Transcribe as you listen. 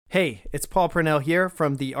Hey, it's Paul Purnell here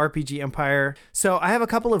from the RPG Empire. So I have a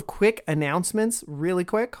couple of quick announcements, really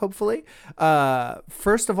quick, hopefully.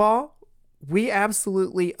 First of all, we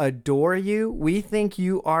absolutely adore you. We think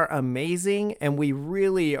you are amazing, and we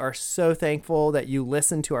really are so thankful that you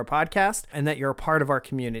listen to our podcast and that you're a part of our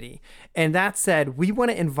community. And that said, we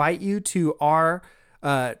want to invite you to our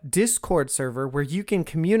Discord server where you can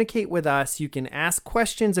communicate with us. You can ask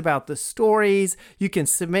questions about the stories. You can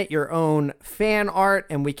submit your own fan art,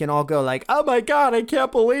 and we can all go like, "Oh my God, I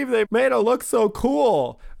can't believe they made it look so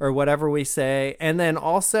cool," or whatever we say. And then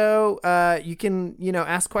also, you can,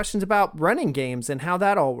 ask questions about running games and how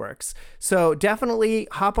that all works. So definitely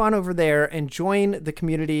hop on over there and join the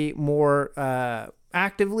community more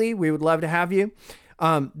actively. We would love to have you.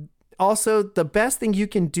 Also, the best thing you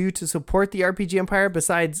can do to support the RPG Empire,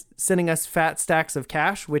 besides sending us fat stacks of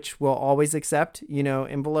cash, which we'll always accept,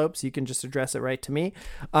 envelopes, you can just address it right to me,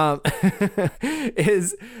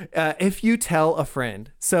 is if you tell a friend.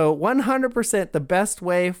 So 100% the best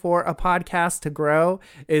way for a podcast to grow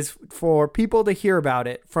is for people to hear about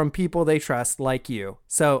it from people they trust, like you.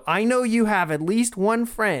 So I know you have at least one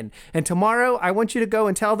friend, and tomorrow I want you to go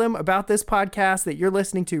and tell them about this podcast that you're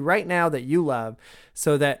listening to right now that you love,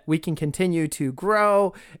 so that we can continue to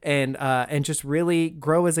grow and just really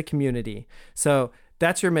grow as a community. So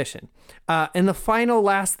that's your mission. And the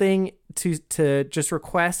last thing to just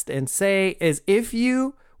request and say is, if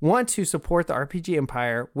you want to support the RPG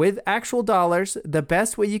Empire with actual dollars, the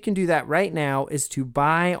best way you can do that right now is to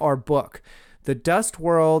buy our book, The Dust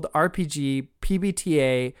World RPG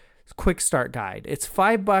PBTA Quick Start Guide. It's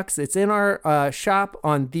 $5. It's in our shop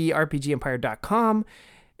on therpgempire.com.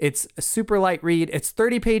 It's a super light read. It's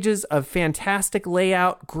 30 pages of fantastic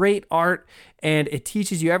layout, great art, and it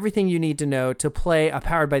teaches you everything you need to know to play a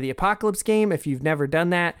Powered by the Apocalypse game if you've never done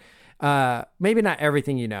that. Maybe not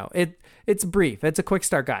everything you know. It's brief. It's a quick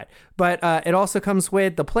start guide. But it also comes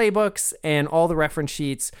with the playbooks and all the reference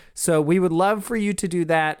sheets. So we would love for you to do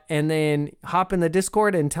that, and then hop in the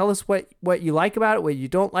Discord and tell us what you like about it, what you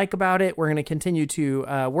don't like about it. We're going to continue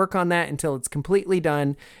to work on that until it's completely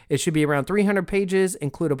done. It should be around 300 pages,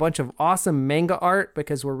 include a bunch of awesome manga art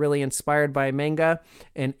because we're really inspired by manga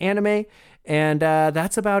and anime. And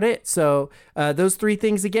that's about it. So those three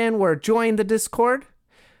things again were: join the Discord,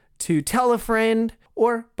 to tell a friend,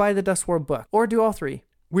 or buy the Dust World book, or do all three.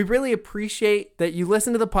 We really appreciate that you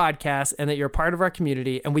listen to the podcast and that you're part of our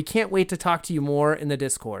community, and we can't wait to talk to you more in the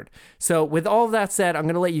Discord. So with all of that said, I'm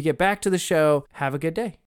going to let you get back to the show. Have a good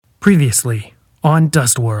day. Previously on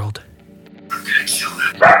Dust World. I'm gonna kill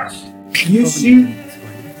them. You shoot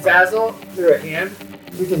Zazzle through a hand.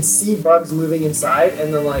 You can see bugs moving inside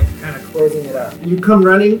and then kind of closing it up. You come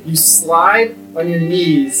running, you slide on your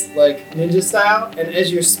knees like ninja style, and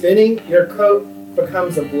as you're spinning, your coat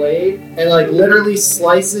becomes a blade and literally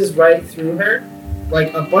slices right through her.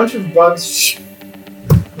 A bunch of bugs shoot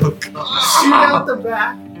out the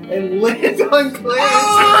back and land on Clarence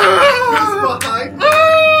who's behind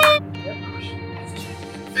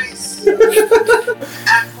Face.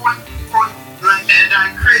 At point blank, and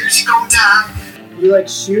I crit, she gon' die. You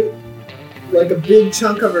shoot a big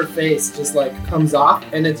chunk of her face just comes off,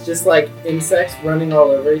 and it's just insects running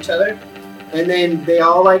all over each other, and then they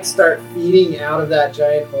all start feeding out of that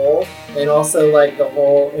giant hole, and also the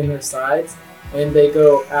hole in her sides, and they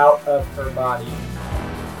go out of her body.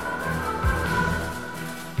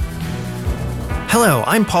 Hello,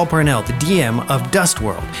 I'm Paul Parnell, the DM of Dust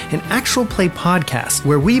World, an actual play podcast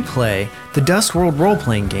where we play the Dust World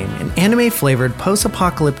role-playing game, an anime-flavored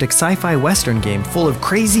post-apocalyptic sci-fi western game full of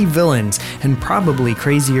crazy villains and probably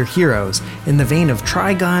crazier heroes in the vein of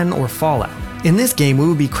Trigun or Fallout. In this game, we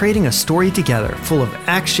will be creating a story together full of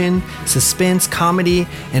action, suspense, comedy,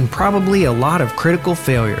 and probably a lot of critical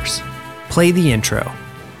failures. Play the intro.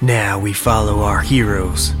 Now we follow our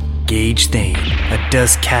heroes. Gage Thane, a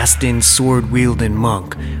dust-casting, sword-wielding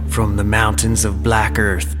monk from the mountains of Black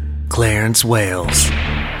Earth. Clarence Wales,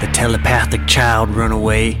 the telepathic child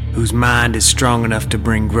runaway whose mind is strong enough to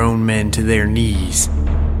bring grown men to their knees.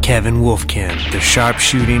 Kevin Wolfkin, the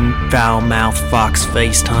sharpshooting, foul-mouthed,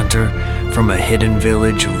 fox-faced hunter from a hidden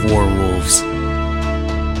village of werewolves.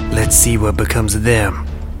 Let's see what becomes of them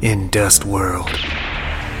in Dust World.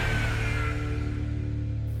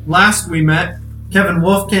 Last we met, Kevin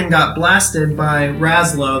Wolfkin got blasted by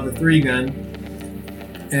Razlo, the 3-gun,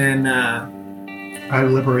 and I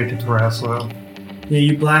liberated Razlo. Yeah,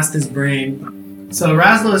 you blast his brain. So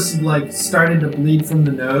Razlo's started to bleed from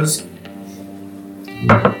the nose,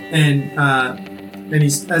 and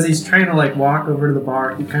as he's trying to walk over to the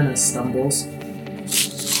bar, he kind of stumbles, and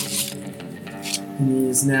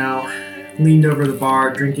he's now leaned over the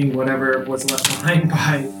bar, drinking whatever was left behind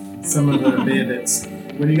by some of the bandits.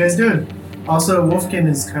 What are you guys doing? Also, Wolfkin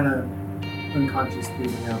is kind of unconscious,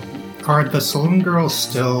 bleeding out. Are the saloon girls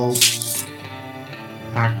still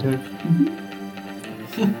active?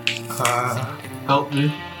 Help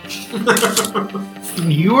me.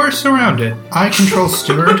 You are surrounded. I control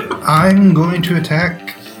Stewart. I'm going to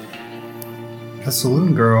attack a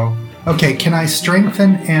saloon girl. Okay, can I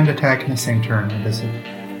strengthen and attack in the same turn? Or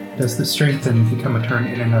does the strengthen become a turn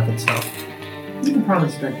in and of itself? You can probably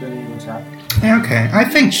strengthen and attack. Okay, I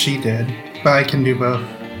think she did, but I can do both.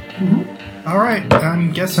 Alright, I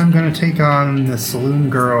guess I'm gonna take on the saloon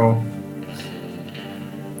girl.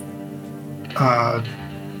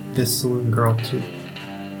 This saloon girl too.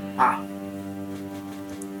 I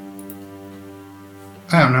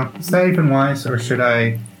don't know. Is that even wise, or should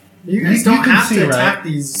I? You guys You don't can have see, to right? attack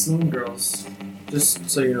these saloon girls. Just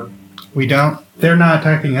so you know. We don't? They're not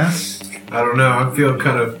attacking us? I don't know. I feel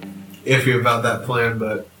kind of iffy about that plan,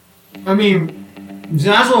 but I mean,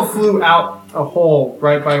 Zazzle flew out a hole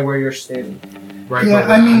right by where you're standing. right Yeah, by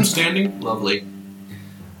where I mean- I'm standing, lovely.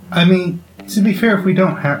 I mean, to be fair, if we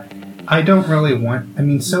don't have... I don't really want... I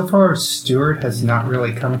mean, so far, Stewart has not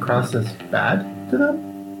really come across as bad to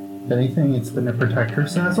them. If anything, it's been a protector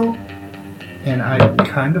Zazzle. And I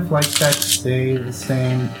kind of like that to stay the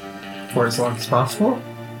same for as long as possible.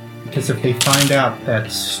 Because if they find out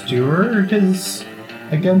that Stewart is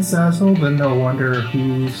against Zazzle, then they'll wonder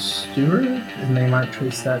who's Stewart, and they might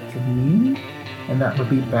trace that to me. And that would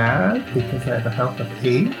be bad, because I have a health of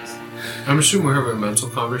 8. I'm assuming we're having a mental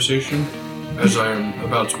conversation as I am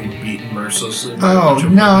about to be beaten mercilessly. By a Oh, bunch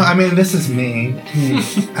of no, women. I mean, this is me.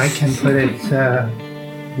 I can put it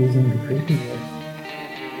using the creepy voice.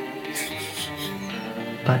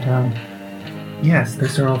 But, yes,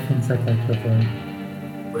 those are all things I'd like to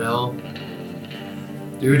avoid. Well, do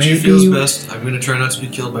what you Maybe feels you- best. I'm gonna try not to be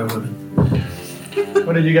killed by women.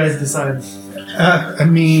 What did you guys decide? I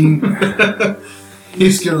mean,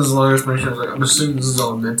 He's killed his lawyer's pressure. I was like, I'm assuming this is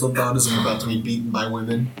all a mental thought as I'm about to be beaten by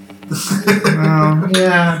women.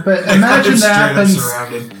 yeah, but imagine that, I'm but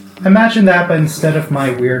surrounded. imagine that, but instead of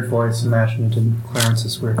my weird voice, imagine it in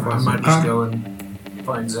Clarence's weird I voice. might just go and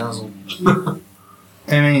find Zazzle.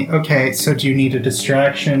 I mean, okay, so do you need a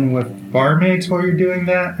distraction with barmaids while you're doing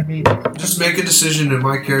that? I mean, Just make a decision and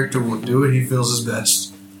my character will do what he feels is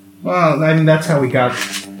best. well, I mean, that's how we got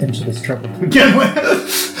into this trouble to begin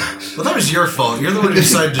with. Well, that was your fault. You're the one who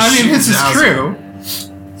decided to I shoot mean, this is Zazzle. true.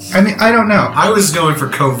 I mean, I don't know. I was going for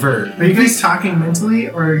covert. Are you guys talking mentally,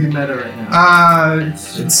 or are you meta right now?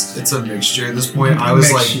 It's a mixture at this point. I was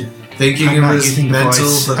Mixture. like thinking I'm it not was using the mental,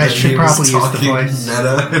 voice. but I then should he probably was use the talking voice.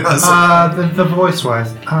 meta. And I was like, the voice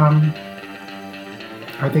wise.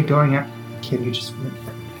 Are they going up? Can you just? Well,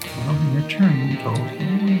 your turn.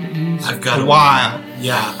 I've got a while.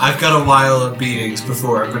 Yeah, I've got a while of beatings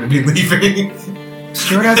before I'm going to be leaving.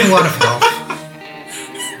 Stuart has a lot of health.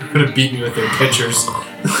 I'm going to beat me with their pictures.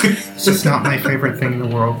 It's just not my favorite thing in the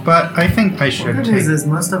world, but I think I The should good take. news is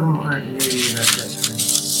most of them aren't near you that time.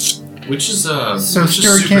 Which is So which is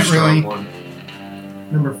Stuart super can't strong really- one.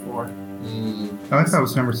 Number 4. Oh, I thought it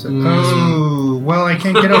was number 6. Mm. Oh, well, I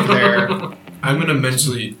can't get over there. I'm going to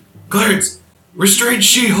mentally Clarence, restrain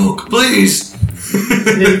She-Hulk, please.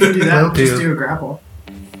 Yeah, you can do that. Will do. Just do a grapple.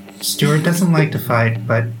 Stuart doesn't like to fight,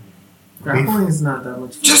 but Grappling is not that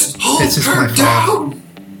much fun. Just hold This is her my fault. down. She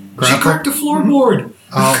grapple. cracked the floorboard.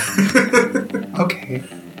 Okay,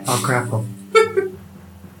 I'll grapple.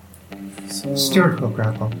 So, Stuart will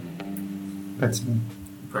grapple. That's me.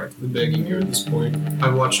 Practically begging you at this point. I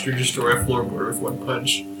watched her destroy a floorboard with one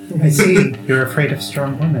punch. I see. You're afraid of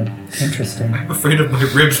strong women. Interesting. I'm afraid of my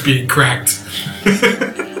ribs being cracked.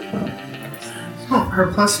 oh, her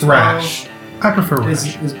plus 12 Rash. I prefer is,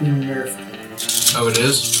 rash. is being nerfed. Oh, it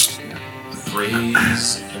is?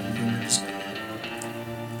 Phrase, everything is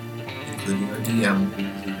including our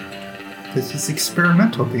DM. This is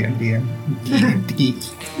experimental D&D.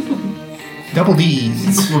 Double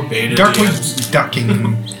D's. We're beta Darkly DMs. ducking.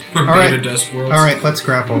 We're All beta right. Dust Worlds. Alright, let's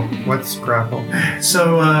grapple. Let's grapple.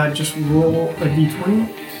 So just roll a d20.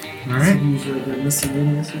 Alright. Usually the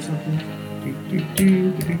miscellaneous or something.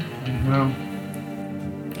 Well.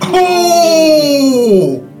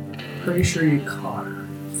 Oh! Pretty sure you caught her.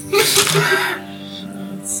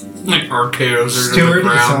 Like RKOs are Stuart in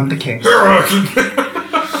the is on ground. the case.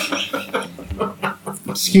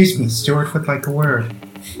 Excuse me, Stuart would like a word.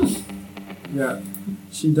 Yeah,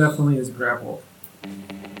 she definitely is grappled.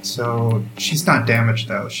 So, she's not damaged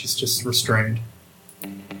though, she's just restrained.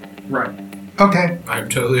 Right. Okay. I'm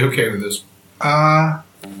totally okay with this.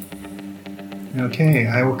 Okay,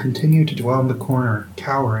 I will continue to dwell in the corner,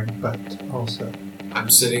 cowering, but also I'm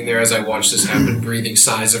sitting there as I watch this happen, breathing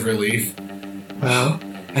sighs of relief. Well,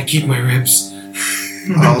 I keep my ribs.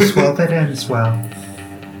 All's well that ends well.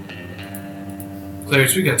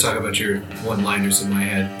 Clarence, we gotta talk about your one-liners in my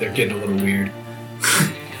head. They're getting a little weird.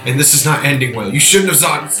 And this is not ending well. You shouldn't have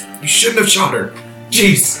shot her.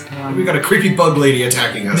 Jeez. We got a creepy bug lady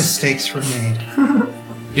attacking us. Mistakes were made.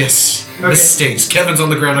 Yes. Mistakes. Kevin's on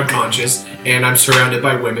the ground unconscious, and I'm surrounded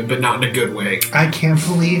by women, but not in a good way. I can't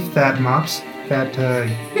believe that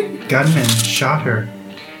gunman shot her.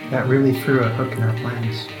 That really threw a hook in our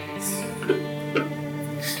plans.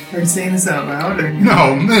 Are you saying this out loud? Or?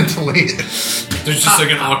 No, mentally. There's just like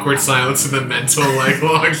an awkward silence and then mental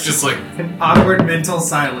log's just like... An awkward mental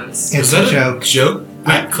silence. It's Is that a joke. Joke?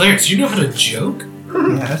 Wait, Clarence, you know how to joke?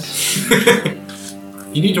 Yes.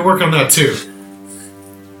 You need to work on that too.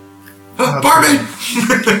 Barman!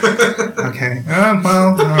 Okay.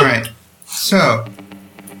 Well, alright. So,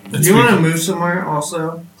 Do you want to move somewhere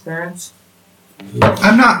also, Clarence?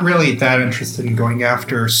 I'm not really that interested in going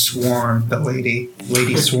after Swarm, the Lady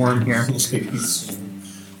Swarm here.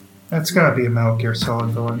 That's gotta be a Metal Gear Solid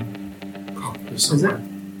villain. Is it?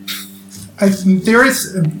 There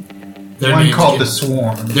is one called the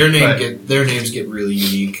Swarm. Their names get really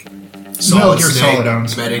unique. Metal Gear Solid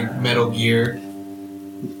owns Metal Gear.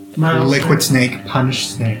 Liquid Snake, Punch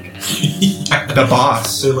Snake. The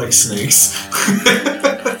boss. They're like snakes.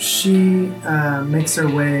 She makes her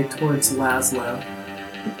way towards Laszlo.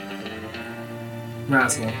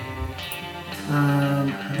 Let's see.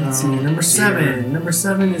 Number 7. Number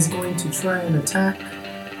 7 is going to try and attack.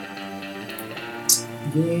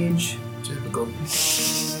 Engage. Typical.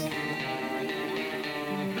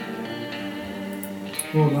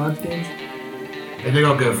 Roll dodge gauge. I think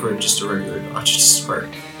I'll go for just a regular dodge to start.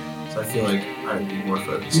 So I feel like I'd be more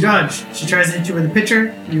focused. You dodge. She tries to hit you with a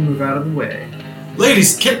pitcher. You move out of the way.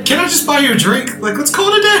 Ladies, can I just buy you a drink? Like, let's call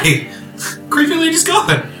it a day. Creepy lady's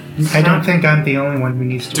gone. I don't think I'm the only one who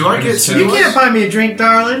needs to. Do I get to- You can't buy me a drink,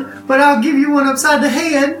 darling, but I'll give you one upside the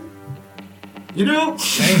head. You know,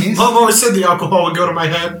 Chinese. Mom always said the alcohol would go to my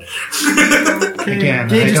head. Again,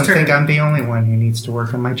 Gage I is don't think turn. I'm the only one who needs to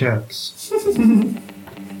work on my jokes.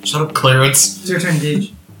 Shut up, Clarence. It's your turn,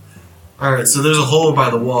 Gage. Alright, so there's a hole by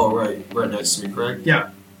the wall right next to me, correct? Yeah.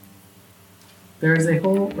 There is a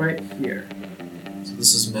hole right here. So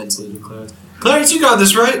this is mentally to Clarence. Clarence, you got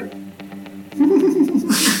this, right?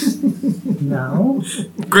 No.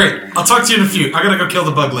 Great. I'll talk to you in a few. I gotta go kill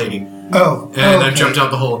the bug lady. Oh. And I okay. jumped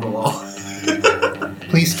out the hole in the wall.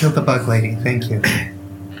 Please kill the bug lady. Thank you.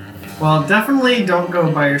 Well, definitely don't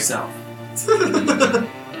go by yourself.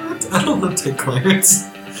 I don't want to take Clarence.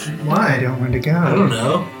 I don't want to go. I don't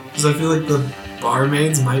know. Because I feel like the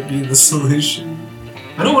barmaids might be the solution.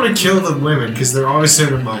 I don't want to kill the women because they're obviously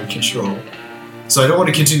under mind control. So I don't want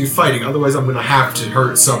to continue fighting, otherwise I'm going to have to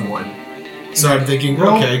hurt someone. So I'm thinking,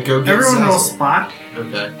 okay, go get Everyone roll Cecil. spot.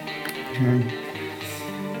 Okay. Hmm.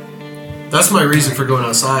 That's my reason for going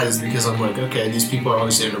outside is because I'm like, okay, these people are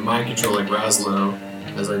obviously under mind control like Razlo,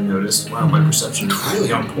 as I noticed. Wow, my perception is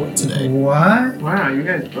really on point today. What? Wow, you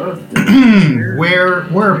guys both.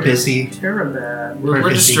 We're busy. Terabad. We're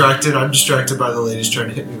busy. distracted. I'm distracted by the ladies trying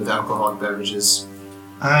to hit me with alcoholic beverages.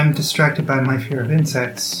 I'm distracted by my fear of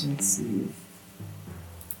insects. Let's see.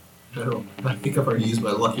 I think if I use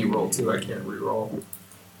my lucky roll too, I can't re-roll.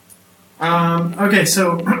 Okay,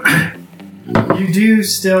 so you do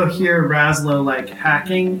still hear Razlo like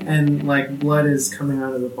hacking and like blood is coming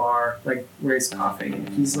out of the bar, like where he's coughing, and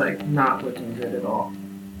he's like not looking good at all.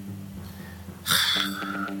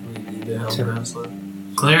 We need to help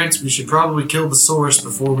Razlo. Clarence, we should probably kill the source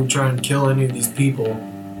before we try and kill any of these people.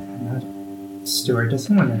 Stuart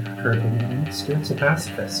doesn't want to hurt anyone. Stuart's a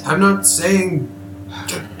pacifist. I'm not saying.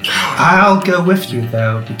 I'll go with you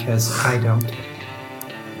though because I don't.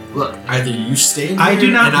 Look, either you stay here I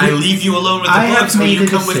do not and I re- leave you alone with the I have bugs, or made you a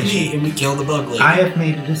come with decision. me and we kill the bug lady. I have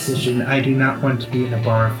made a decision. I do not want to be in a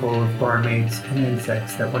bar full of barmaids and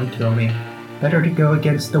insects that want to kill me. Better to go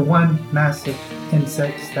against the one massive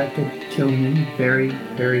insect that could kill me very,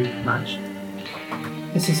 very much.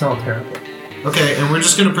 This is all terrible. Okay, and we're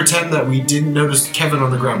just gonna pretend that we didn't notice Kevin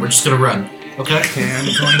on the ground. We're just gonna run. Okay? Okay, I'm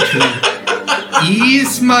going to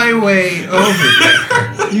ease my way over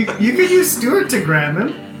there. You could use Stuart to grab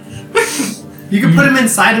him. You could put him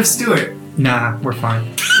inside of Stuart. Nah, we're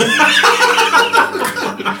fine.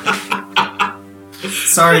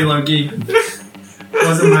 Sorry, Loki.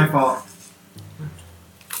 Wasn't my fault.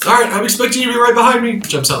 Alright, I'm expecting you to be right behind me.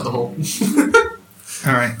 Jumps out the hole.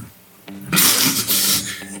 Alright.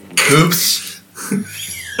 Oops.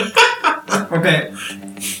 Okay,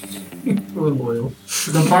 We're loyal.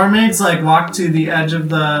 the barmaids like walk to the edge of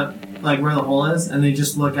the like where the hole is, and they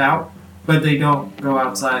just look out, but they don't go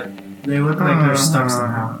outside. They look like they're stuck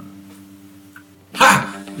somehow.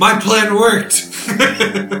 Ha! My plan worked!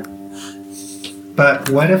 But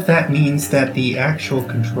what if that means that the actual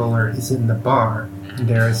controller is in the bar and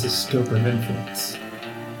there is a scope of influence?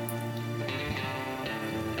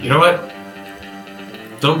 You know what?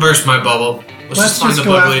 Don't burst my bubble. Let's just find the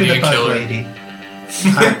go bug after lady the and bug kill her. lady.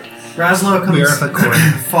 Razlo We are the core.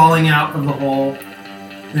 comes falling out of the hole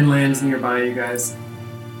and lands nearby you guys.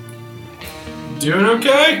 Doing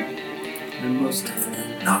okay? And most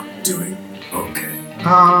definitely not doing okay.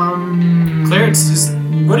 Clarence,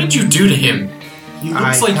 what did you do to him? He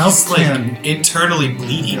looks I like he's helped him. internally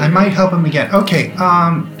bleeding. I might help him again. Okay,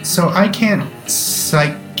 so I can't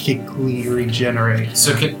psychically regenerate.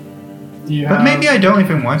 So can Do you But have, maybe I don't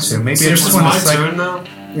even want to. Maybe I Since just it's want my to psych. turn now.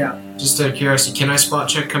 Yeah. Just out of curiosity, can I spot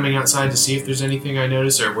check coming outside to see if there's anything I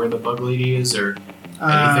notice or where the bug lady is or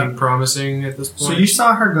anything promising at this point? So you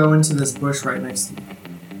saw her go into this bush right next to you.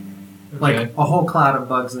 Like Okay. a whole cloud of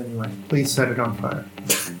bugs anyway. Please set it on fire.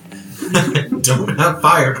 Don't have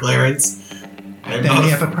fire, Clarence. I'm Then not we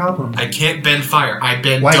have a problem. I can't bend fire. I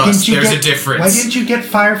bend Why dust. didn't you There's get? a difference. Why didn't you get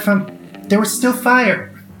fire from? There was still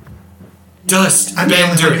fire. Dust I'm the only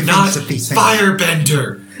one bender, who not thinks of these things. fire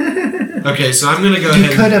bender. Okay, so I'm gonna go You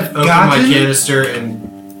ahead could and have open my gotten- canister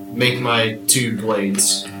and make my 2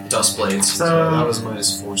 blades, dust blades. So So- that was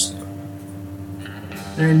 -4 stuff.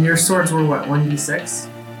 And your swords were what, 1d6?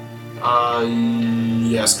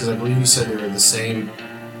 Yes, because I believe you said they were the same.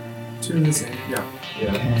 2 of the same. Yeah. Yeah,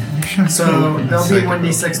 Okay, I'm sure So they'll be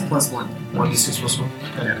 1d6 plus 1. 1d6 plus 1.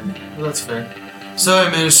 Okay, well, that's fair. So I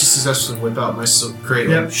managed to successfully whip out my great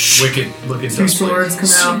Yep. wicked looking 2 dust swords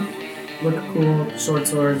blades. come out. Look cool. Short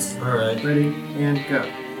swords. All right. Ready and go.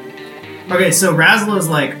 Okay, so Razlo is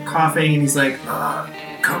like coughing and he's like,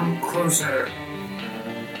 come closer.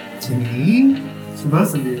 To me? To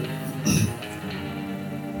both of you.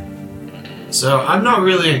 So I'm not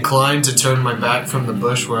really inclined to turn my back from the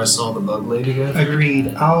bush where I saw the bug lady go.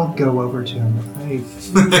 Agreed. I'll go over to him.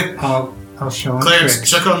 I'll show him Clarence,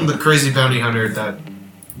 tricks. check on the crazy bounty hunter that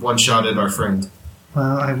one-shotted our friend.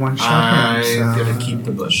 Well, I one shot I'm him. So. gonna keep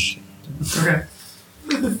the bush. Okay.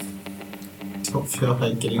 Don't feel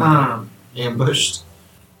like getting ambushed.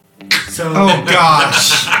 So. Oh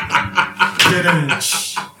gosh!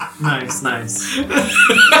 Nice, nice.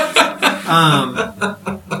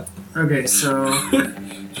 Okay, so.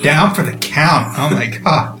 Down for the count. Oh my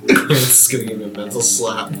god! Clarence is gonna give me a mental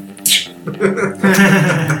slap.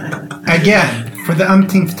 Again, for the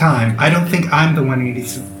umpteenth time. I don't think I'm the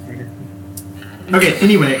 180. Okay,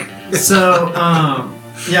 anyway, so,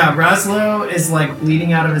 yeah, Razlo is like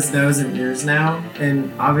bleeding out of his nose and ears now,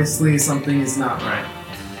 and obviously something is not right.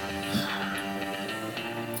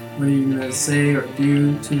 What are you gonna say or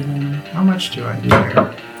do to him? How much do I do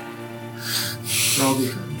here? Roll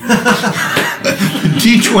the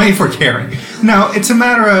D20 for caring. No, it's a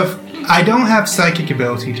matter of I don't have psychic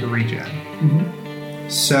ability to regen,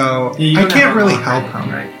 so Yeah, you I don't can't have a really lock help right now,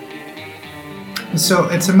 him. right? So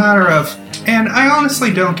it's a matter of, and I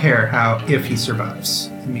honestly don't care if he survives.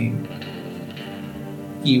 I mean,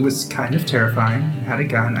 he was kind of terrifying. He had a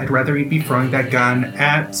gun. I'd rather he'd be throwing that gun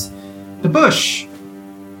at the bush.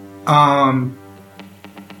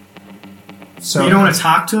 So You don't want to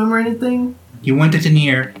talk to him or anything? You wanted an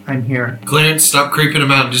ear. I'm here. Clarence, stop creeping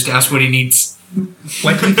him out and just ask what he needs.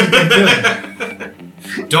 What do you think I'm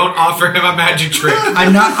doing? Don't offer him a magic trick.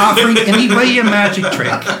 I'm not offering anybody a magic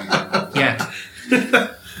trick yet.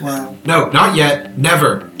 Wow. No, not yet.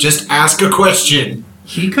 Never. Just ask a question.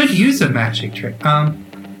 He could use a magic trick.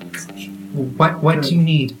 What do you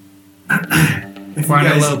need? If We're on you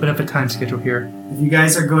a guys- little bit of a time schedule here. If you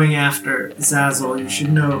guys are going after Zazzle, you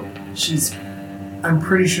should know I'm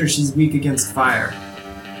pretty sure she's weak against fire.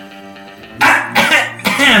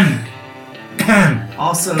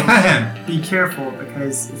 Also, be careful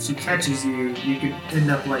because if she catches you, you could end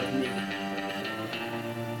up like me.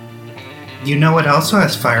 You know what also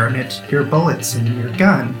has fire in it? Your bullets and your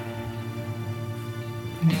gun.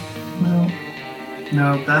 Well,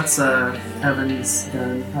 No, that's Evan's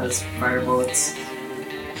gun has fire bullets.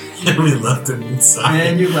 We left him inside.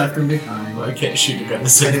 And you left him behind. I can't shoot a gun to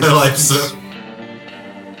save my life, so.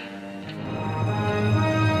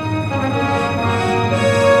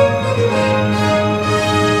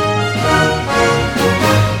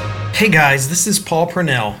 Hey guys, this is Paul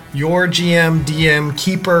Purnell, your GM, DM,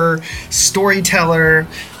 keeper, storyteller,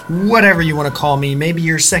 whatever you want to call me. Maybe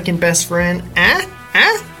your second best friend.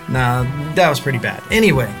 Nah, that was pretty bad.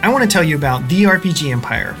 Anyway, I want to tell you about The RPG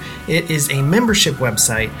Empire. It is a membership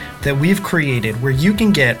website that we've created where you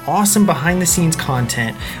can get awesome behind-the-scenes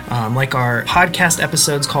content, like our podcast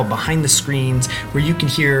episodes called Behind the Screens, where you can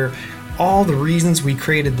hear all the reasons we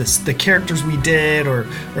created this, the characters we did, or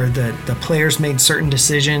the players made certain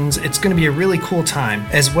decisions. It's going to be a really cool time,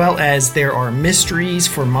 as well as there are mysteries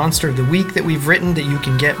for Monster of the Week that we've written that you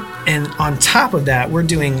can get. And on top of that, we're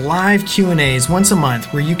doing live Q&As once a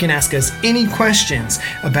month where you can ask us any questions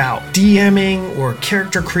about DMing or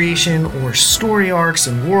character creation or story arcs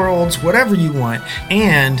and worlds, whatever you want.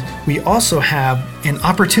 And we also have an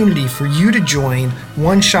opportunity for you to join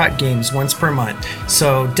one-shot games once per month.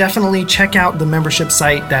 So definitely check out the membership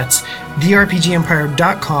site. That's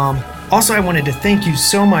therpgempire.com. Also, I wanted to thank you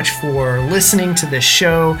so much for listening to this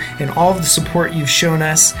show and all of the support you've shown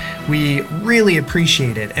us. We really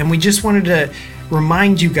appreciate it. And we just wanted to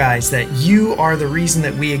remind you guys that you are the reason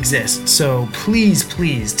that we exist. So please,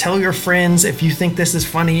 please tell your friends if you think this is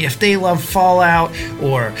funny, if they love Fallout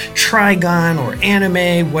or Trigun or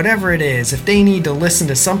anime, whatever it is, if they need to listen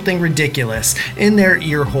to something ridiculous in their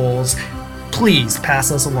ear holes, please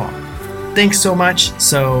pass us along. Thanks so much.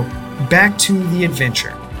 So back to the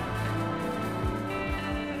adventure.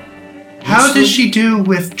 How does she do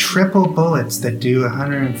with triple bullets that do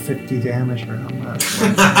 150 damage or how much?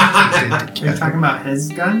 Are you talking about his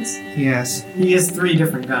guns? Yes. He has 3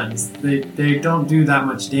 different guns. They don't do that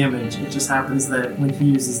much damage. It just happens that when he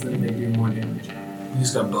uses them, they do more damage.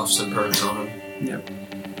 He's got buffs and perks on him. Yep.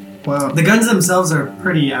 Well, The guns themselves are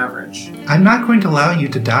pretty average. I'm not going to allow you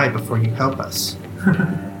to die before you help us.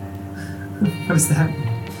 What is that?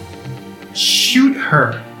 Shoot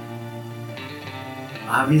her.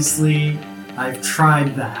 Obviously, I've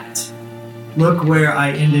tried that. Look where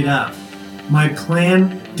I ended up. My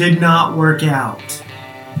plan did not work out.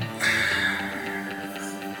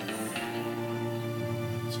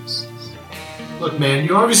 Look, man,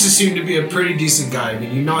 you obviously seem to be a pretty decent guy. I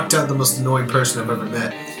mean, you knocked out the most annoying person I've ever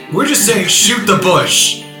met. We're just saying shoot the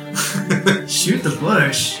bush. Shoot the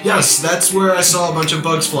bush? Yes, that's where I saw a bunch of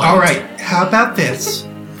bugs fly. Alright, how about this?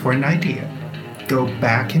 For an idea. Go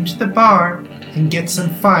back into the bar and get some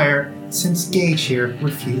fire since Gage here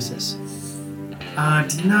refuses.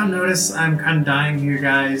 Do you not notice I'm kind of dying here,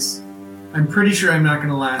 guys? I'm pretty sure I'm not going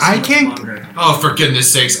to last I much can't- longer. Oh, for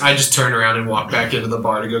goodness sakes, I just turn around and walk back into the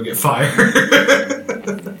bar to go get fire.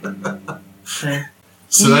 Okay.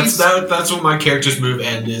 So that's what my character's move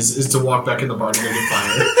end is to walk back in the bar to go get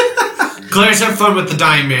fire. Clarence, have fun with the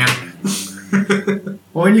dying man.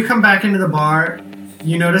 Well, when you come back into the bar,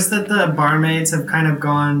 you notice that the barmaids have kind of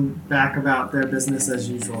gone back about their business as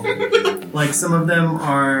usual. Like, some of them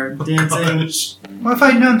are dancing. Gosh. Well, if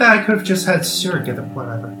I'd known that, I could have just had Stuart get them,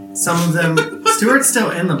 whatever. Some of them... Stuart's still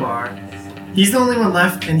in the bar. He's the only one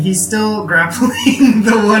left, and he's still grappling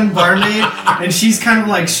the one barmaid, and she's kind of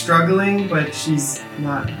like struggling, but she's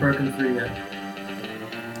not broken free yet.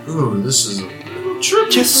 Ooh, this is a little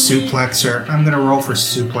tricky. Just suplex her. I'm gonna roll for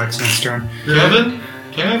suplex next turn.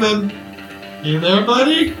 Kevin, you there,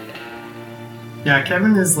 buddy? Yeah,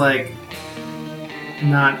 Kevin is like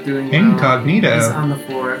not doing well. Incognito. He's on the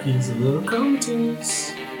floor. He's a little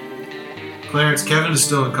comatose. Clarence, Kevin is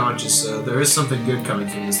still unconscious, so there is something good coming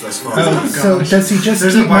from this thus far. Oh, so gosh. does he just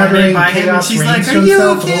There's a keep barmaid muttering by him, and chaos she's reigns like, to "Are you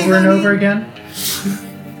himself okay, over and honey?" over again?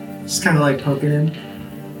 She's kind of like poking him.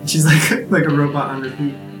 She's like like a robot on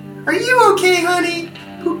repeat. Are you okay, honey?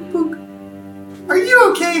 Pook pook. Are you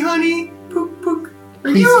okay, honey? Pook pook.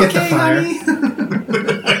 Are Please you get the okay, fire. honey?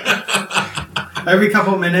 Every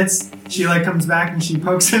couple minutes, she like comes back and she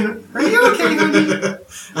pokes him. Are you okay, honey?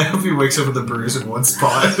 I hope he wakes up with a bruise in one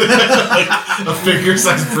spot. Like a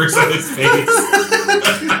finger-sized bruise on his face.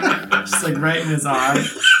 Just like right in his eye.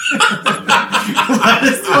 That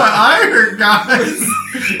is what I heard, guys.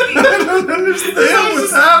 I don't understand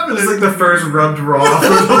what's happening. It's like the first rubbed raw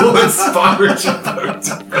from the one spot where she poked.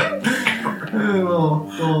 A little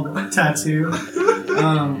tattoo.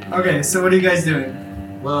 Okay, so what are you guys doing?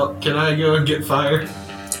 Well, can I go and get fire?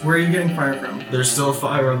 Where are you getting fire from? There's still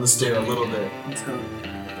fire on the stair a little bit. Let's go.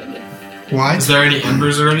 What? Is there any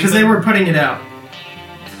embers or anything? Because they were putting it out.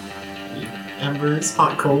 Embers,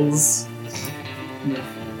 hot coals. Yeah.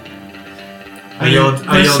 I yelled to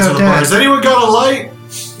We're so the bar, dead. has anyone got a light?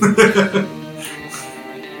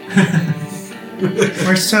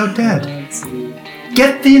 We're so dead. Let's see.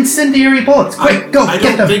 Get the incendiary bullets! Quick, go, I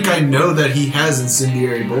get don't them! think I know that he has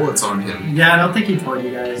incendiary bullets on him. Yeah, I don't think he told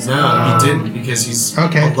you guys. No, he didn't, because he's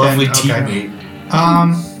Okay, a lovely then, okay.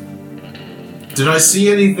 teammate. Did I see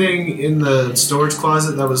anything in the storage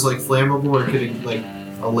closet that was like flammable or could it, like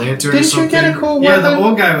a lantern or Didn't something? you get a cool Yeah, weapon? the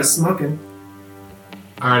old guy was smoking.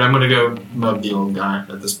 Alright, I'm gonna go mug the old guy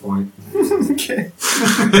at this point. Okay.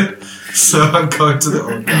 So I'm going to the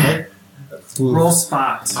old guy. Roll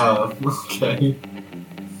spot. Oh, okay.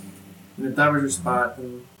 And if that was your spot,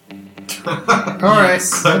 then Alright.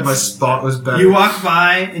 Glad my spot was better. you walk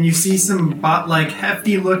by and you see some like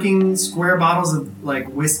hefty looking square bottles of like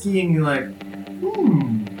whiskey, and you're like,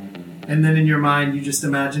 And then in your mind, you just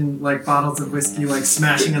imagine like bottles of whiskey like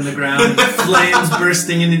smashing on the ground, flames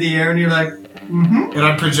bursting into the air, and you're like, And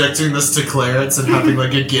I'm projecting this to Clarence and having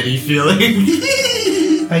like a giddy feeling.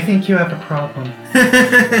 I think you have a problem.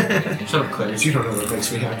 Shut up, Clarence. You don't know what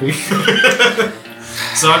makes me happy.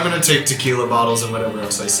 So I'm gonna take tequila bottles and whatever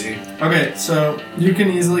else I see. Okay, so you can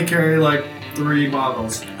easily carry like 3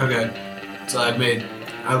 bottles. Okay. So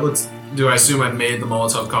do I assume I've made the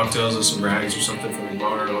Molotov cocktails with some rags or something from the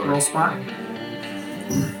bar? Or... Roll spot.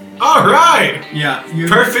 Alright! Yeah,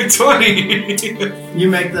 Perfect 20! you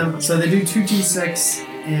make them. So they do 2d6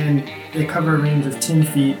 and they cover a range of 10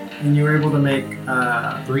 feet, and you were able to make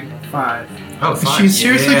 5. Oh, fine. She's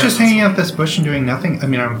seriously Yeah. just hanging out this bush and doing nothing? I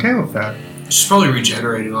mean, I'm okay with that. She's probably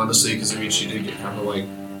regenerating, honestly, because I mean, she did get kind of like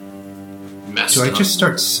messed Do up. I just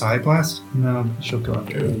start Psy Blast? No, she'll go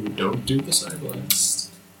after No, it. don't do the side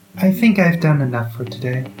blast. I think I've done enough for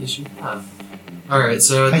today. Yes, you have. Alright,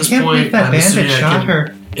 so at I this can't point, believe that I'm bandit assuming I shot can.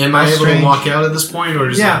 her. Am I How able strange. to walk out at this point, or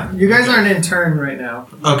just Yeah, you guys aren't in turn right now.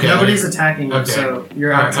 Okay. Nobody's attacking you, Okay. so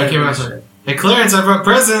you're Alright, outside. I came of outside. shit. Hey, Clarence, I brought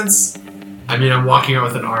presents! I mean, I'm walking out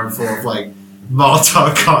with an armful of like Molotov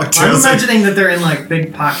I'm cocktails. imagining that they're in like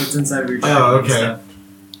big pockets inside of your jacket. Oh, okay.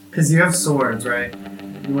 Because you have swords, right?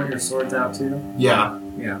 You want your swords out too? Yeah.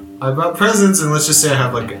 Yeah. I brought presents, and let's just say I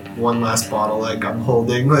have like one last bottle, like I'm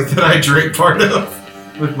holding, like that I drank part of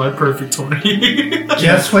with my perfect 20.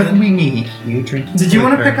 Just what we need. You drinking Did you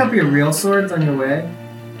want to liquor. pick up your real swords on your way?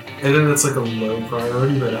 And then it's like a low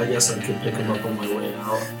priority, but I guess I could pick them up on my way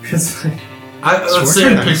out. Because Let's Swords say are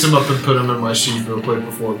I nice. picked them up and put them in my sheath real quick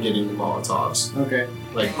before getting the Molotovs. okay.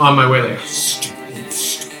 Like on my way, like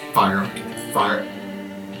fire, fire.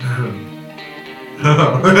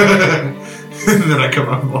 And then I come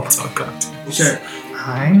out with Molotov cocktails. Sure.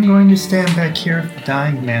 I'm going to stand back here with the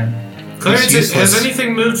dying man. Clarence, He's has useless.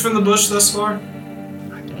 anything moved from the bush thus far?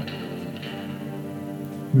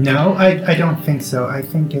 No, I don't think so. I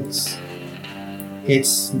think it's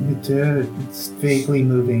vaguely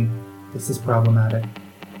moving. This is problematic.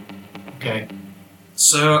 Okay.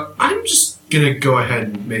 So I'm just gonna go ahead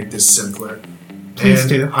and make this simpler. Please And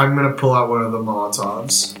do. I'm gonna pull out one of the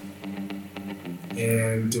Molotovs.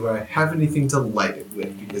 And do I have anything to light it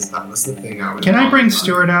with? Because that was the thing I was. Can I bring talking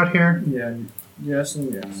Stuart out here? Yeah. Yes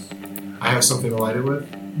and yes. about. I have something to light it with.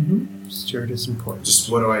 Stuart is important. Just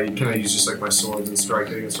what do I? Can I use just like my swords and strike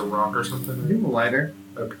it against a rock or something? You have a lighter.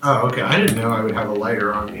 Okay. Oh, okay. I didn't know I would have a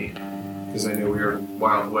lighter on me because I know we were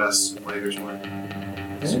Wild West and lighters weren't.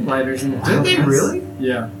 There's lighters in the Did they house. really?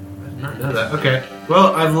 Yeah. I did not know that. Okay.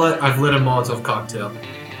 Well, I've lit a Molotov cocktail,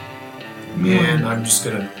 and I'm just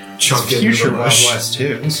gonna chunk It's it future into the Wild bush. West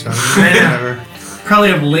too. So Yeah. whatever. Probably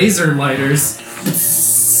have laser lighters.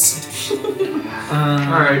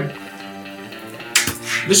 All right.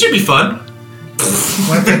 This should be fun.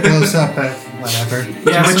 What if it blows up? Whatever.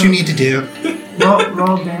 Do Yeah, what so- you need to do.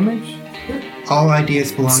 roll damage. All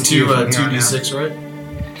ideas belong It's to you. from here on 2d6, right?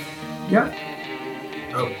 Yeah.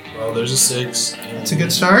 Oh, well, there's a 6. out. It's a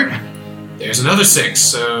good start. There's another 6,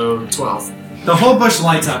 so 12. The whole bush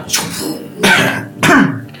lights up.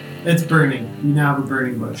 It's burning. You now have a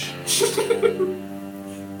burning bush.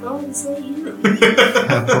 Oh, it's not you.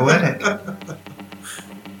 How poetic.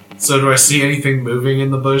 So do I see anything moving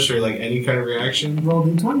in the bush or like any kind of reaction? Roll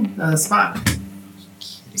d20. Spot.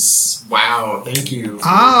 Wow, thank you. for doing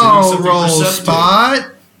I'll something roll perceptive. spot.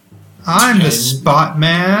 I'm the Okay. spot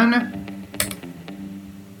man.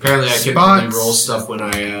 Apparently I can Spots. only roll stuff when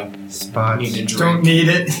I Spots. need to drink. Don't need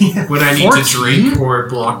it. When I need 14? to drink or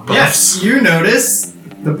block buffs. Yes, you notice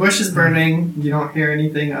the bush is burning. You don't hear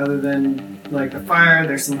anything other than like the fire.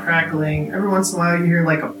 There's some crackling. Every once in a while, you hear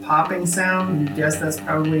like a popping sound. You guess that's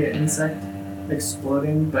probably an insect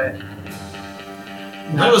exploding, but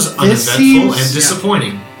That was This uneventful seems- and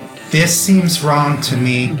disappointing. This seems wrong to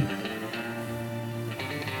me.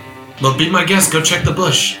 Well, be my guest. Go check the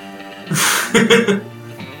bush.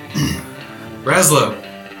 Raslo,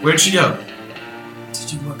 where'd she go?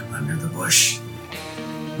 did you look under the bush?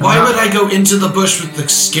 Why would I go into the bush with the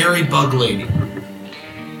scary bug lady?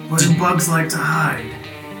 What do bugs like to hide?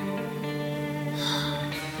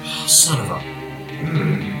 Oh, son of a...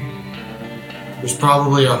 There's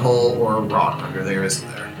probably a hole or a rock under there, isn't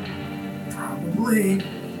there? Probably.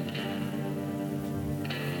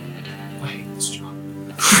 I hate this job.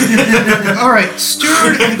 All right,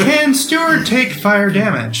 Stuart. Can Stuart take fire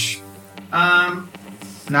damage?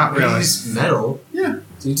 Not really. He's metal. Yeah.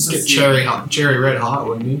 So you just Let's get see. cherry red hot,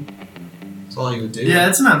 wouldn't you? That's all you would do. Yeah,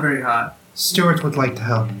 it's not very hot. Stuart would like to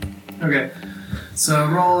help. Okay. So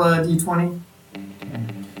roll a d20.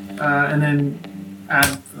 And then add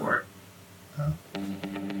 4. Oh,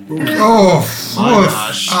 My woof.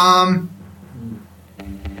 gosh.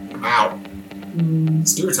 Wow.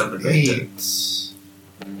 Stuart's having a great day. 8.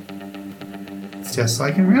 It's just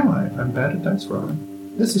like in real life. I'm bad at dice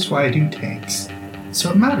rolling. This is why I do tanks,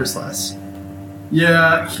 so it matters less.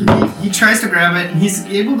 Yeah, he tries to grab it, and he's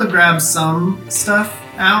able to grab some stuff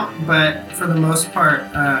out, but for the most part,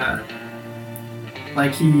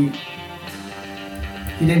 like he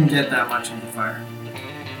didn't get that much into fire.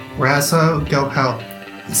 Razzo, go help.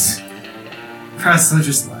 Presto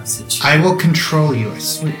just laughs at you. I will control you, I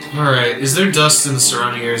swear. Alright, is there dust in the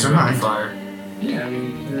surrounding areas Never around the mind. fire? Yeah, I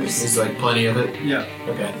mean, there's Is like plenty of it? yeah,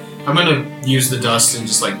 Okay. I'm gonna use the dust and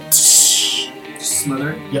just like. just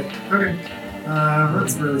smother it. Yep. Okay.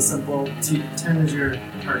 That's really simple. 10 is your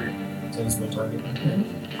target. That's my target.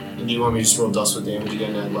 And you want me to just roll dust with damage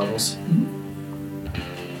again at levels?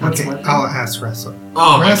 What's Okay, what? I'll ask Razzo.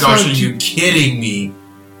 Oh my Razzo, gosh, are you kidding me?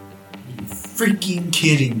 Are you freaking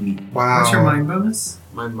kidding me? Wow. What's your mind bonus?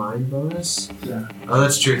 My mind bonus? Yeah. Oh,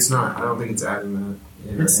 that's true, it's not. I don't think it's adding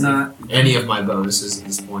that. in It's any- not. Any of my bonuses at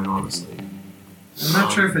this point, honestly. I'm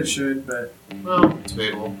not sure if it should, but Well,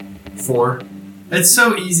 debatable. 4. it's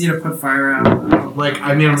so easy to put fire out. Like,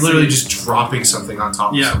 I mean, I'm literally just dropping something on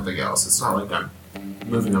top Yeah. of something else. It's not like I'm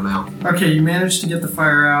moving a mountain. Okay, you managed to get the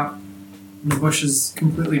fire out. The bush is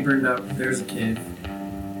completely burned up. There's a cave.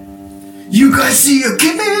 You guys see a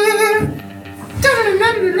cave?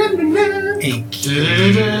 8.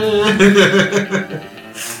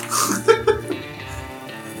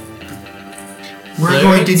 We're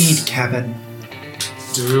going to need Kevin.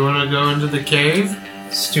 Do we want to go into the cave?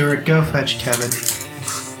 Stuart, go fetch Kevin.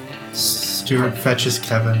 Stuart fetches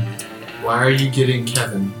Kevin. Why are you getting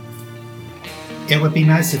Kevin? It would be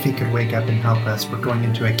nice if he could wake up and help us. We're going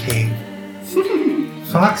into a cave.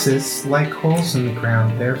 Foxes like holes in the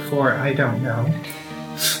ground, therefore I don't know.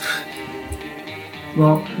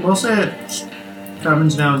 Well, we'll say that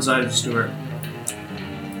Kevin's now inside of Stuart.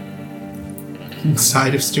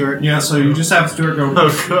 Inside of Stuart. Yeah, so you just have Stuart go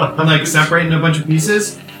Oh god. like separate into a bunch of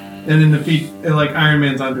pieces, and then the feet like Iron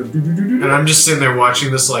Man's onto him. And I'm just sitting there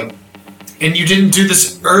watching this like, and you didn't do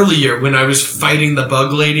this earlier when I was fighting the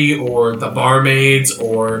bug lady or the barmaids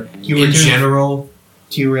or You were in doing- general.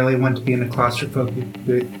 Do you really want to be in a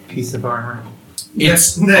claustrophobic piece of armor?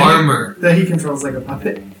 It's That armor. that he controls like a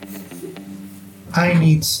puppet. I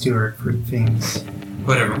need Stuart for things.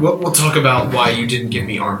 Whatever. We'll talk about why you didn't give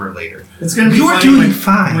me armor later. It's gonna be You're funny doing when,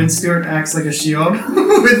 fine. when Stuart acts like a shield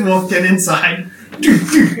with Wolfkin inside. You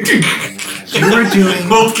are doing.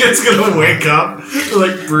 Wolfkit's gonna wake up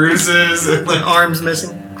like bruises and like Arms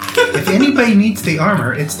missing. If anybody needs the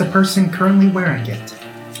armor, it's the person currently wearing it.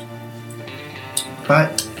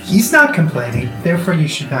 But he's not complaining, therefore you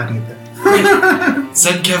should not either.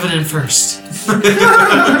 send Kevin in first.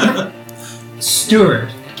 Stuart,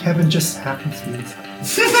 Kevin just happens to be inside.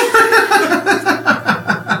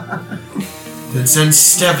 Then send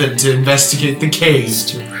Steven to investigate the cave.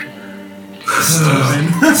 Stuart.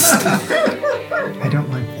 I don't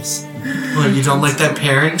like this. What, you don't like that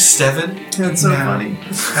pairing, Steven? That's so No. funny.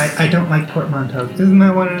 I don't like portmanteaus. Isn't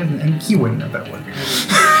that what it is? And he wouldn't know that word.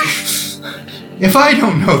 If I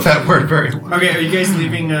don't know that word very well. Okay, are you guys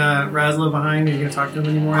leaving Razlo behind? Are you gonna talk to him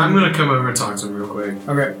anymore? I'm gonna come over and talk to him real quick.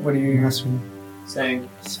 Okay, what are you Yes, we- saying?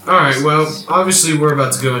 Alright, well, obviously we're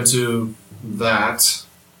about to go into that.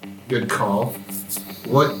 Good call.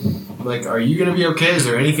 What, like, are you gonna be okay? Is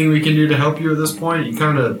there anything we can do to help you at this point? You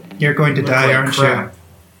kinda You're going to look die, like aren't crap.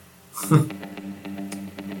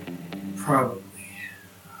 Probably.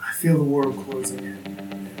 I feel the world closing in.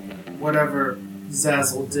 Whatever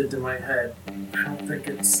Zazzle did to my head, I don't think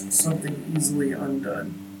it's something easily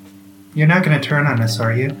undone. you? You're not going to turn on us,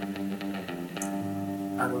 are you?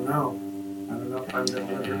 I don't know. I don't know if I'm gonna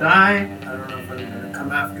live or die. I don't know if I'm gonna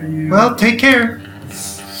come after you. Well, take care.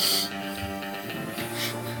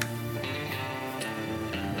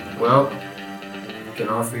 Well, I can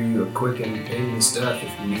offer you a quick and painless death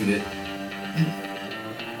if you need it.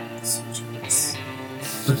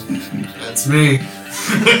 That's me.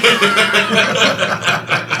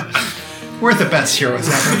 We're the best heroes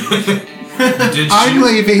ever. Did I'm you?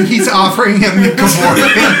 leaving. He's offering him Gamora.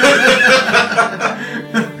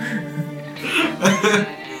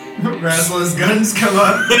 Razlo's guns come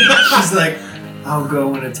up. She's like, I'll go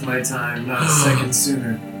when it's my time, not a second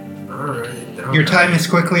sooner. Alright. Your time is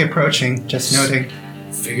quickly approaching, just noting.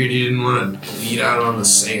 Figured you didn't want to bleed out on the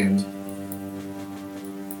sand.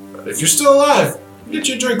 But if you're still alive, I'll get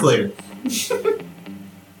you a drink later.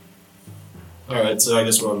 Alright, so I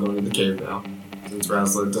guess we're all going to the cave now. Since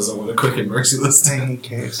Razla doesn't want to quicken Merciless. I hate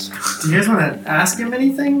caves. Do you guys want to ask him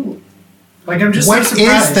anything? Like, I'm just What so is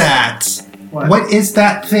surprised. that? What? What is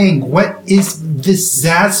that thing? What is this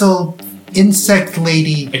Zazzle insect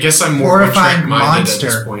lady? I guess I'm more Horrifying contract-minded at monster.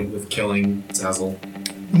 this point with killing Zazzle.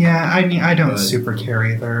 Yeah, I mean, I don't But- super care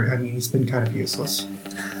either. I mean, he's been kind of useless.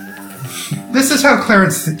 This is how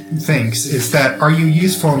Clarence thinks, is that, are you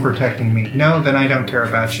useful in protecting me? No, then I don't care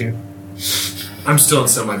about you. I'm still in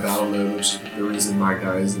semi-battle mode, which is the reason my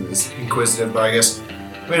guy isn't as inquisitive, but I guess...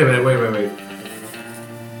 Wait a minute, wait.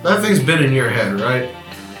 That thing's been in your head, right?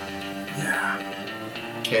 Yeah.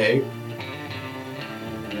 Okay.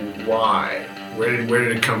 Why? Where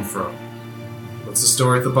did it come from? What's the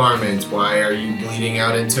story with the barmaids? Why are you bleeding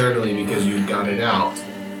out internally because you got it out?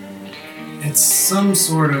 It's some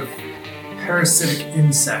sort of parasitic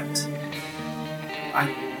insect.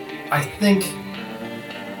 I think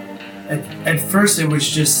at first it was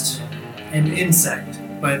just an insect,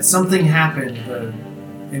 but something happened.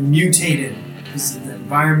 It mutated because of the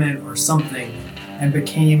environment or something, and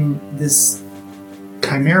became this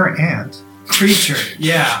Chimera ant. creature.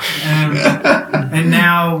 Yeah, and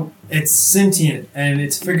now it's sentient and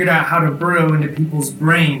it's figured out how to burrow into people's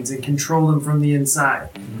brains and control them from the inside.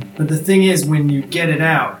 But the thing is, when you get it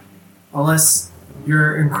out, unless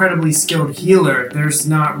you're an incredibly skilled healer, there's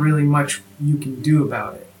not really much you can do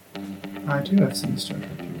about it. I do have some stuff.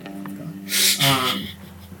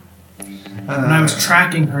 And I was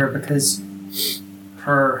tracking her because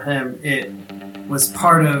it was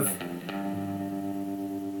part of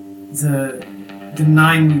the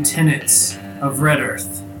 9 lieutenants of Red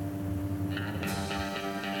Earth.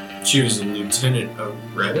 She was a lieutenant of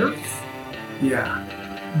Red Earth? Yeah.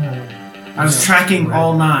 I was tracking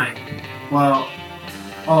all 9. Well,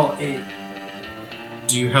 all 8.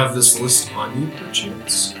 Do you have this list on you,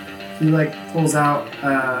 perchance? He pulls out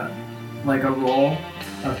a roll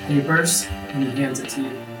of papers and he hands it to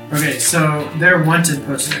you. Okay, so they're wanted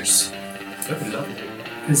posters Open it up.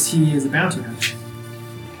 because he is a bounty hunter.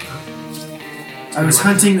 I was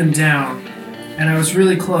hunting them down and I was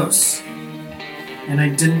really close and I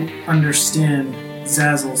didn't understand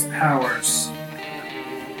Zazzle's powers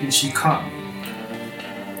and she caught me.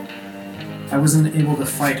 I wasn't able to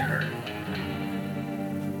fight her.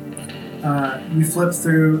 You flip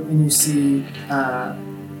through and you see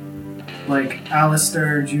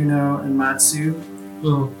Alistair, Juno, and Matsu.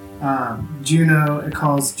 Oh. Juno, it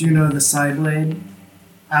calls Juno the Sideblade.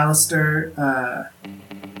 Alistair,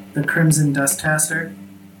 the Crimson Dustcaster.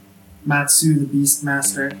 Matsu, the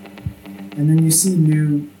Beastmaster. And then you see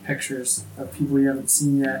new pictures of people you haven't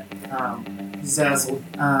seen yet. Zazzle,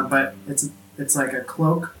 but it's like a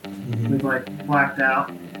cloak with blacked out,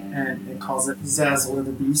 and it calls it Zazzle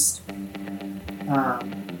the Beast.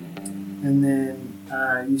 And then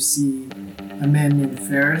you see a man named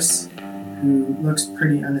Ferris, who looks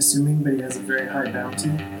pretty unassuming, but he has a very high bounty.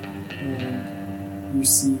 And you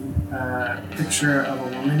see a picture of a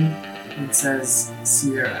woman. It says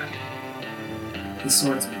Sierra, the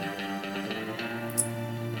swordsman.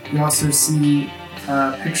 You also see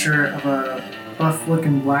a picture of a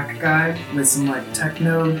buff-looking black guy with some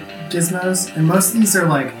techno gizmos, and most of these are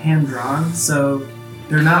hand-drawn, so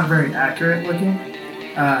they're not very accurate looking.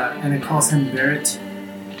 And it calls him Barrett.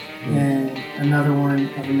 And another one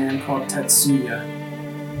of a man called Tetsuya.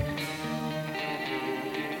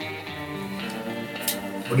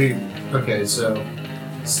 Okay, so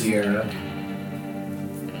Sierra.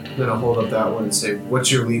 I'm gonna hold up that one and say,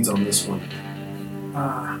 what's your leads on this one?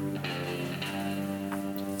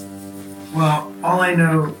 Well, all I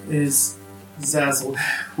know is Zazzle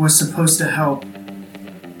was supposed to help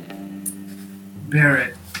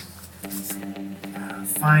Barrett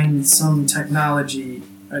find some technology,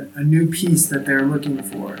 a new piece that they're looking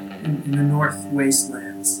for in the North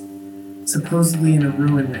Wastelands, supposedly in a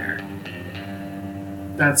ruin there.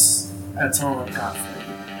 That's all I've got for you.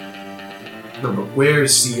 No, but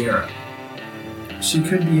where's Sierra? She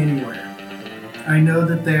could be anywhere. I know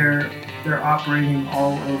that they're operating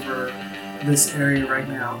all over this area right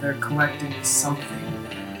now. They're collecting something.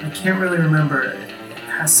 I can't really remember. It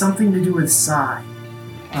has something to do with psi.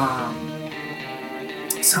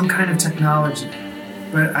 Some kind of technology.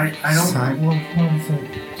 But I don't... What was it?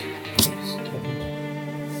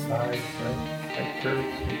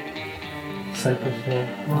 Cypress Hill.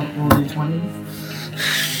 Roll D20.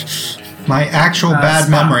 My actual bad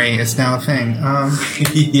Spot. memory is now a thing.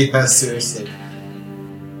 Yeah, seriously.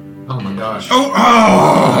 Oh my gosh.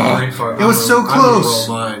 Oh! Brain fart. It was so close.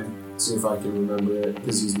 I'm gonna roll mine. See if I can remember it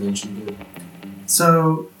because he's mentioned it.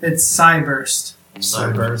 So it's Cyburst.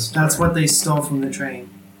 Cyburst. That's what they stole from the train.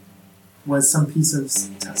 Was some piece of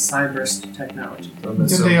Cyburst technology. Did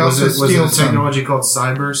they also was steal it some- technology called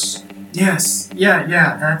Cyburst? Yes. Yeah.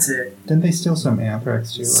 That's it. Didn't they steal some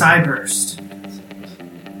anthrax too? Cyburst.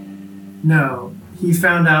 No, he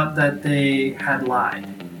found out that they had lied.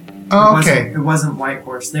 Oh, okay. It wasn't White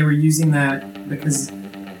Horse. They were using that because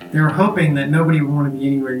they were hoping that nobody would want to be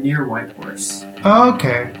anywhere near White Horse.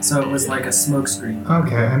 Okay. So it was like a smokescreen.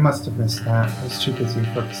 Okay, I must have missed that. I was too busy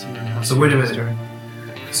focusing on how So wait a he was minute. doing.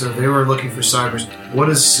 So they were looking for Cyburst. What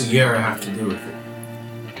does Sierra have to do with it?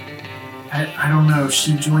 I don't know.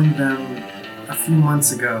 She joined them a few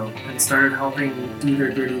months ago and started helping do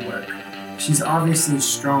their dirty work. She's obviously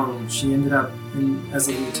strong. She ended up as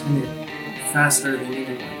a lieutenant faster than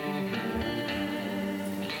anyone.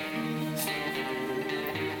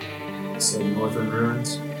 So Northern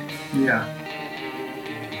Ruins. Yeah.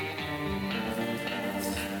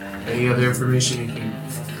 Any other information you can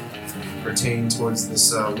pertain towards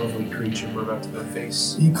this lovely creature we're about to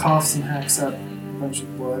face? He coughs and hacks up a bunch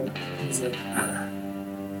of blood. He's like,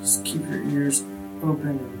 just keep your ears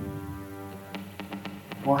open and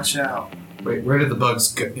watch out. Wait, where did the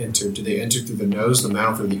bugs enter? Do they enter through the nose, the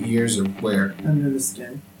mouth, or the ears, or where? Under the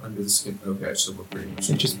skin. Under the skin. Okay, so we're pretty much.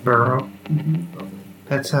 They just burrow. Mm-hmm. Okay.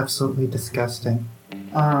 That's absolutely disgusting.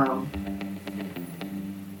 Alright,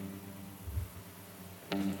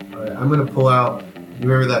 I'm gonna pull out. You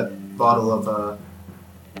remember that bottle of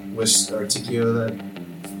Wish Articuno? That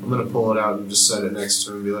I'm gonna pull it out and just set it next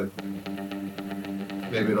to him and be like,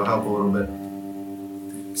 maybe it'll help a little bit.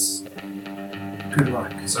 Thanks. Good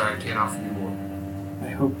luck. Sorry, I can't offer you more. I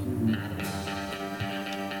hope you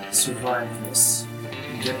survive this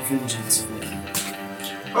and get vengeance for it.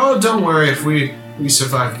 Oh, don't worry. If we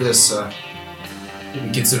survive this, we'll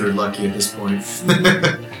be considered lucky at this point.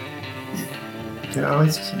 They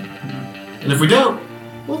always. And if we don't,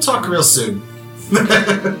 we'll talk real soon.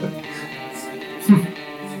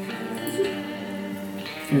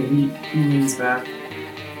 Okay, he leans back,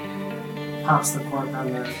 pops the cork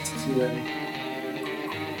on the tequila.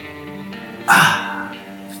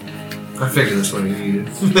 I figured that's what he needed.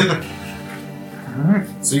 Alright.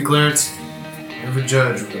 See, Clarence, never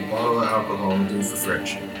judge what a bottle of alcohol will do for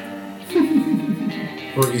friendship.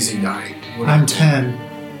 Or easy dying. I'm 10.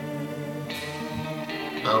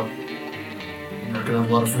 Oh. You're not gonna have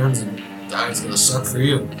a lot of friends and dying's gonna suck for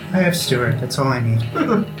you. I have Stuart. That's all I need.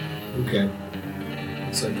 Okay.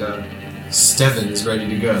 Looks like Steven is ready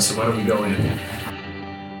to go, so why don't we go in?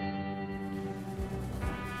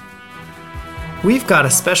 We've got a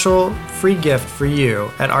special free gift for you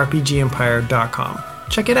at RPGEmpire.com.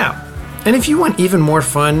 Check it out. And if you want even more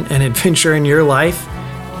fun and adventure in your life,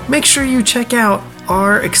 make sure you check out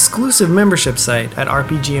our exclusive membership site at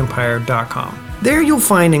RPGEmpire.com. There you'll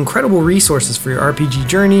find incredible resources for your RPG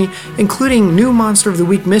journey, including new Monster of the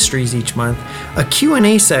Week mysteries each month, a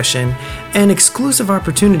Q&A session, and exclusive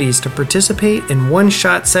opportunities to participate in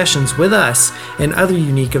one-shot sessions with us and other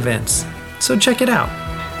unique events. So check it out.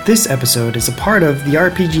 This episode is a part of the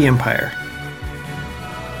RPG Empire,